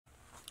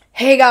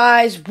Hey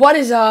guys, what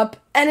is up?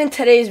 And in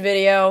today's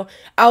video,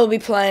 I will be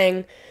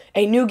playing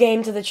a new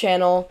game to the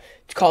channel.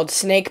 It's called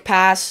Snake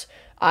Pass.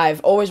 I've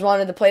always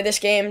wanted to play this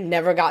game,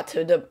 never got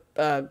to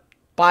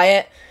buy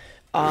it,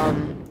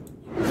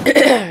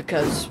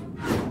 because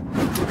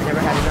I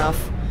never had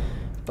enough.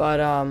 But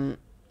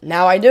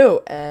now I do,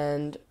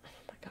 and oh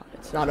my god,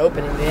 it's not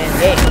opening the damn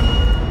game.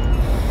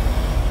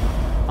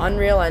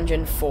 Unreal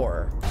Engine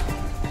 4.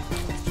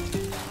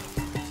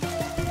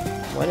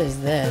 What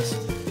is this?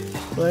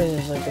 What is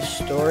this, like a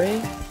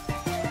story?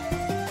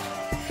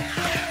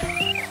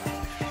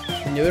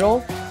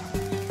 Noodle?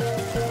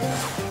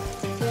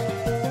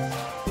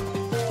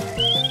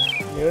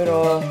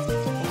 Noodle.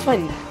 What's my,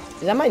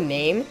 is that my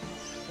name?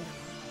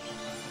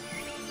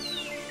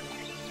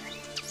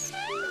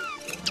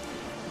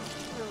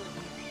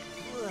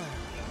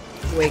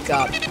 Wake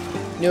up.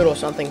 Noodle,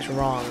 something's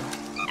wrong.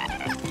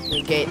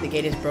 The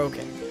gate is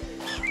broken.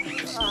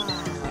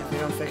 If we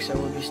don't fix it,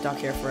 we'll be stuck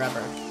here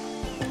forever.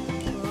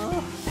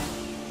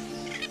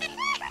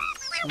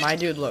 My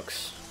dude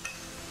looks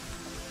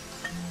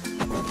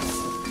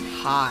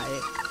high.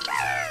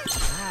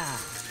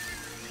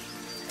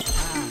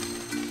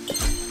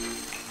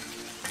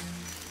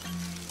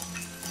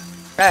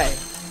 Hey.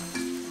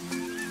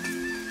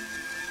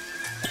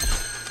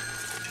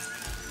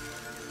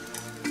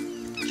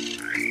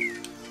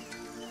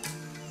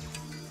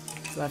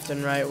 Left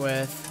and right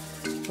with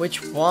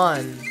which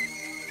one?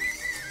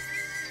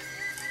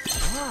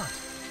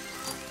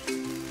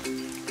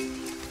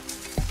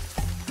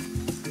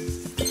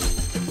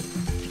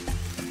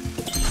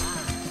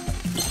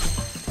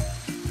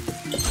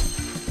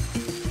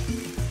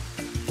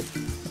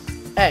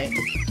 Hey.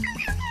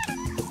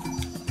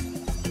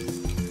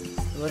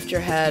 Lift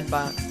your head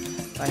by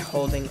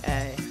holding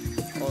A.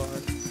 Hold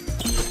on.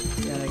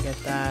 You gotta get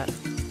that.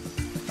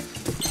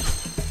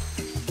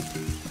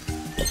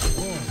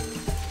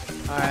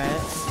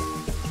 Alright.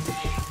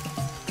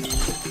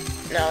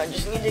 Now I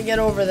just need to get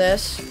over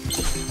this.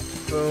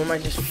 Boom, I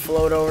just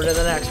float over to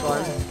the next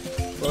one.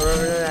 Float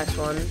over to the next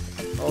one.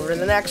 Over to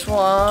the next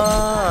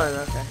one.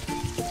 Okay.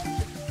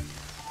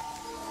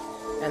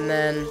 And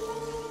then...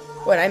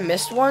 Wait, I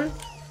missed one?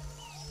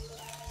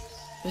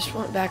 This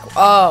one back.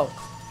 Oh,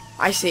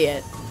 I see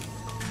it.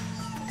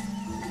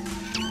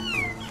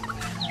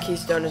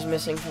 Keystone is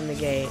missing from the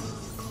gate.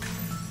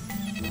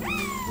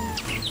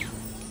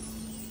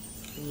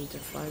 We need to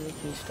find the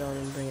keystone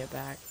and bring it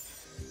back.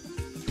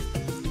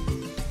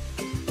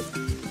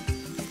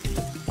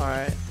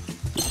 Alright.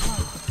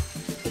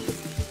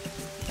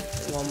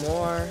 One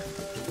more.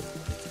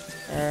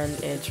 And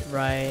it's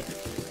right.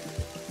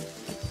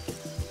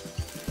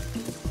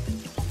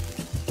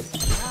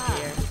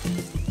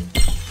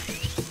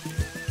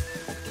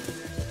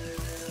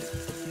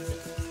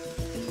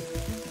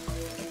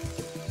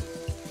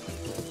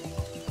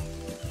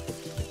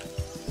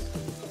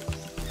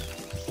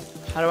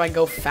 How do I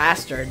go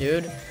faster,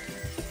 dude?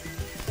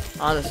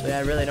 Honestly,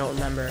 I really don't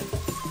remember.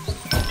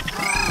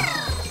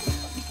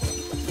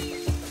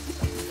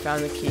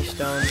 Found the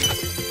keystone.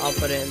 I'll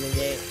put it in the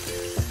gate.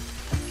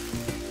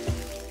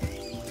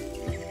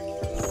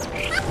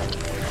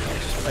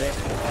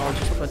 I'll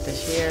just put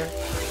this here.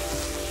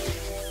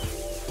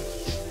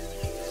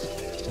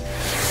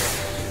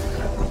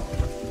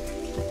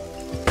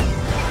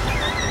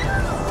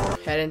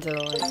 Head into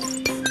the light.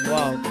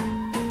 Whoa.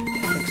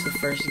 Fix the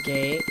first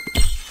gate.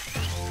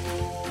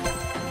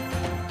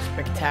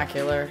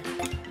 Spectacular.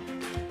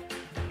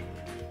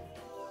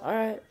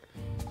 Alright.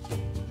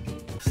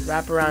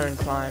 Wrap around and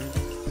climb.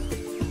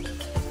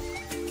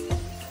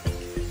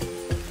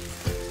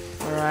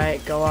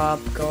 Alright, go up,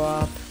 go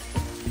up,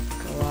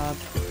 go up,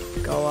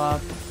 go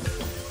up.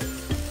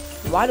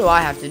 Why do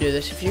I have to do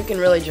this? If you can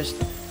really just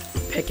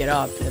pick it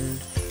up, then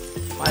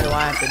why do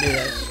I have to do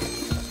this?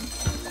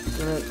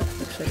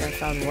 Looks like I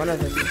found one of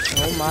them.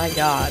 Oh my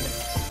god.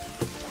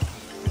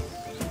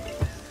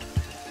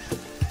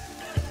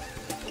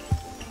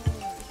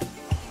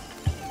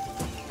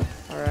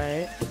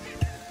 Alright.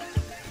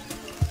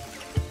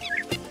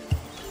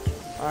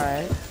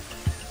 Alright.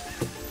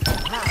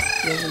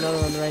 There's another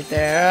one right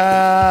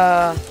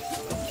there.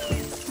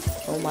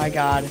 Oh my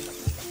god.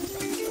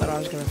 Thought I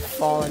was gonna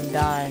fall and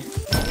die.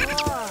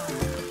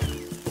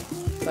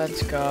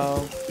 Let's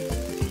go.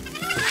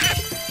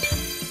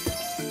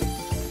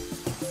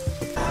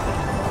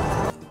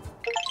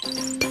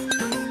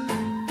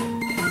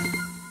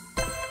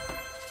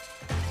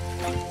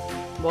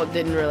 Well,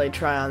 didn't really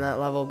try on that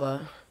level, but,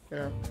 you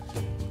know,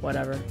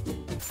 whatever.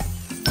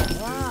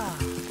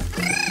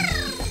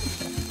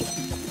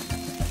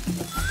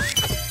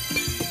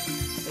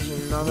 There's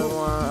another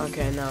one.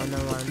 Okay, no, no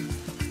one.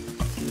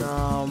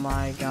 No,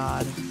 my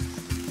god.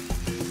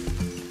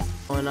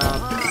 Going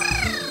up.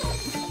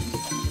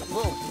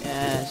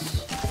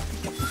 Yes.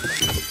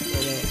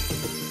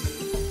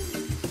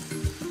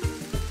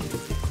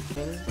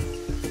 Get it.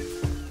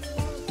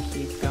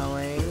 Keep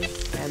going.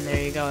 And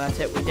there you go. That's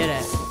it. We did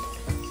it.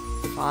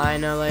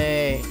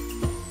 Finally.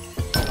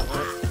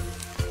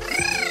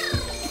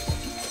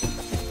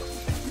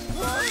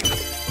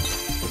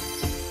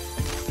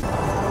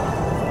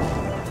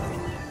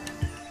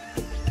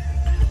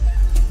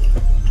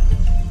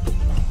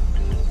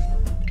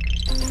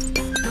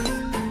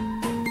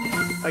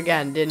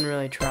 Again, didn't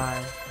really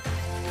try.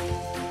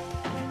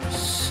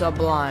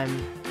 Sublime.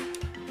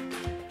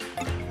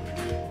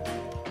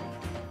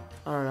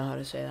 I don't know how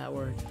to say that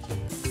word.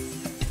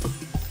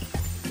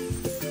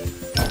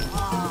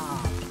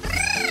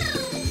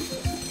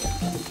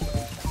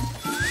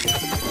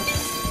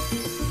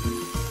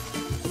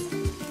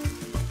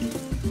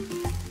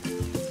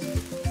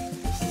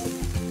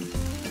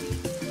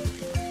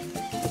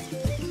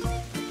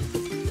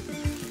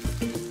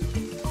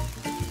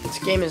 This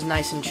game is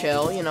nice and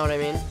chill, you know what I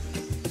mean?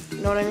 You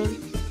know what I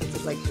mean?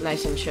 Like,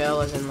 nice and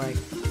chill, as in, like,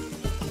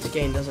 this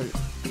game doesn't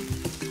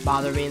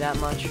bother me that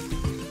much.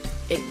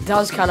 It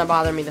does kind of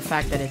bother me the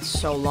fact that it's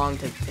so long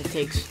it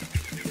takes,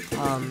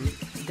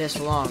 this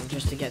long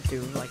just to get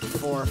through, like,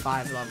 4 or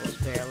 5 levels,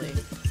 barely.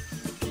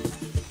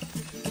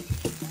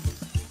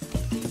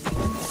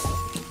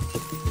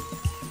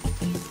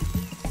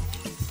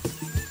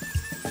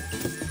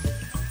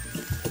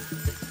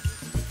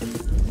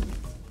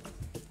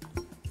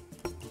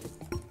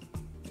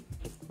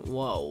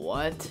 Whoa,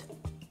 what?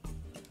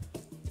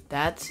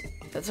 That's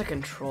a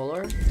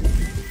controller?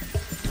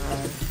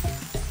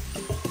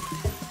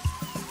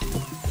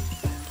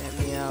 Get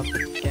me up,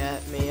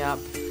 get me up.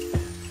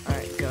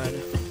 Alright,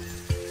 good.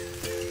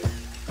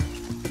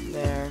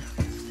 There.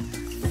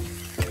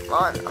 Come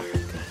on.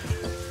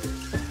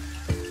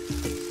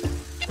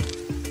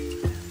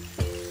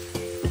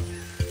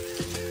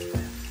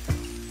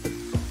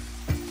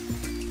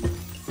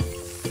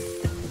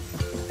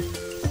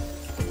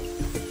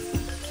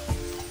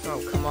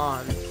 Oh, come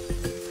on.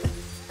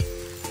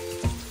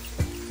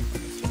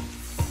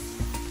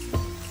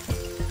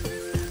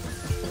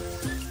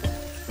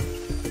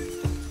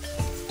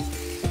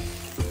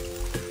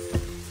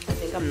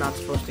 I'm not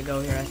supposed to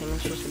go here. I think I'm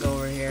supposed to go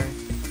over here.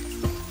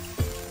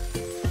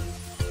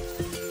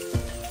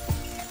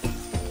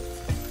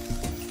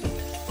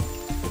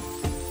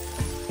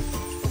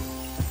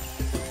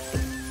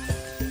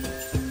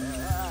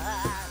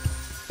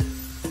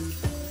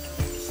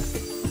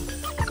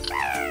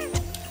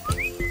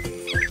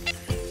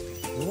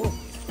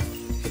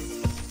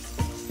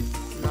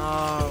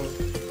 No.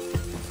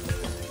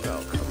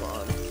 Oh, come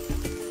on.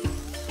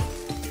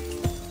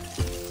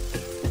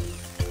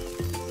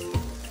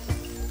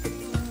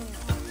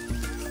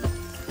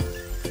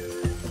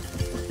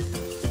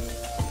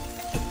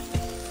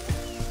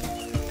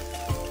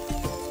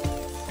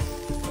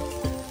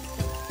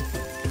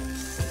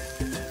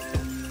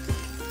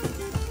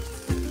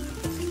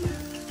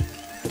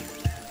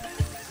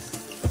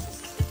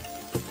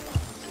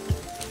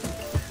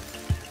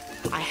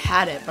 I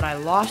had it, but I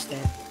lost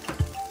it.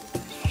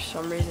 For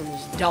some reason,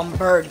 this dumb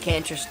bird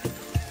can't just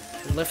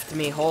lift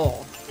me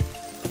whole.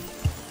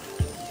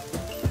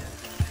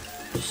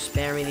 Just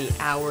spare me the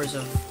hours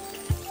of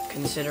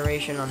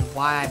consideration on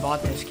why I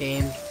bought this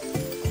game.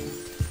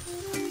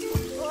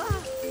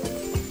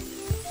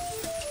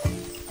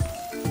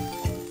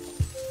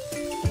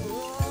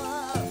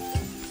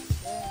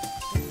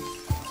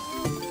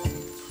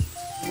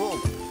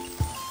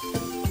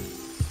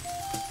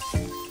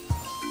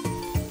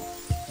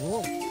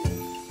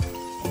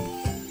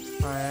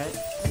 Alright.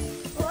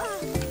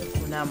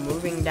 We're now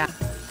moving down.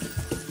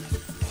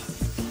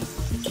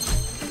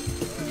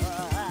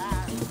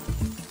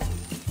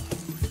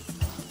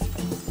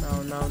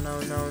 No, no, no,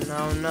 no,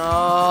 no,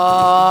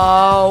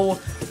 no!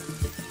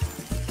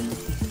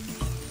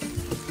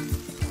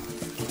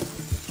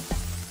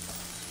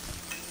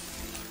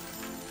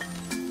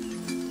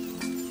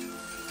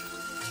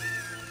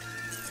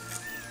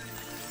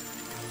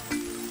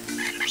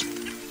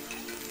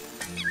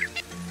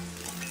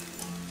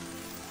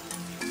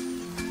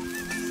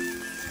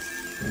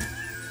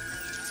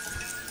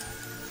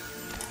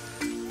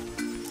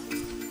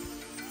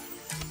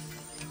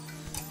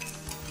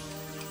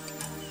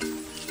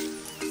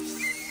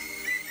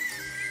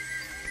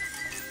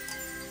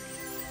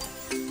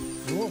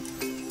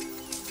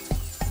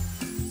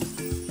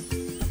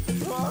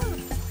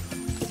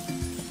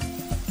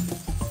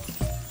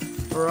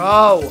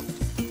 Bro!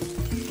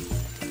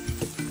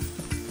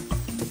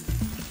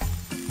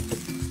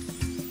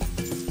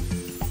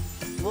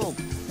 Whoa.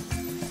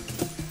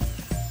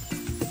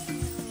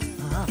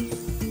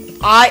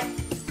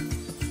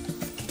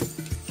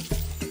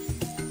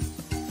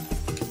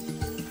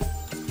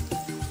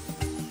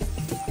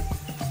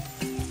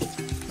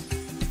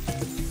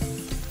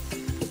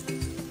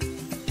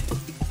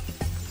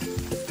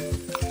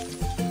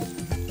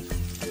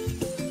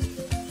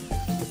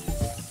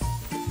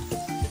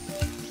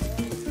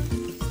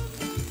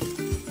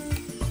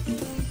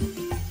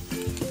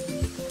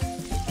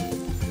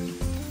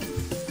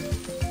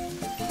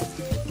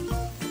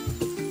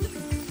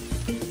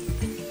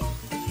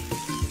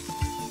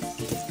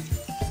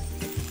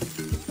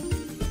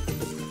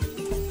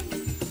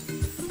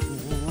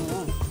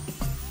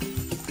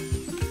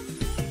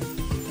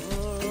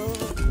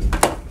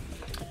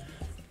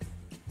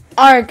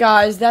 Alright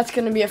guys, that's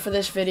going to be it for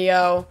this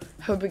video.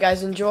 Hope you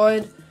guys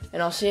enjoyed,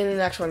 and I'll see you in the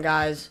next one,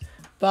 guys.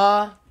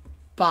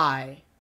 Bye-bye.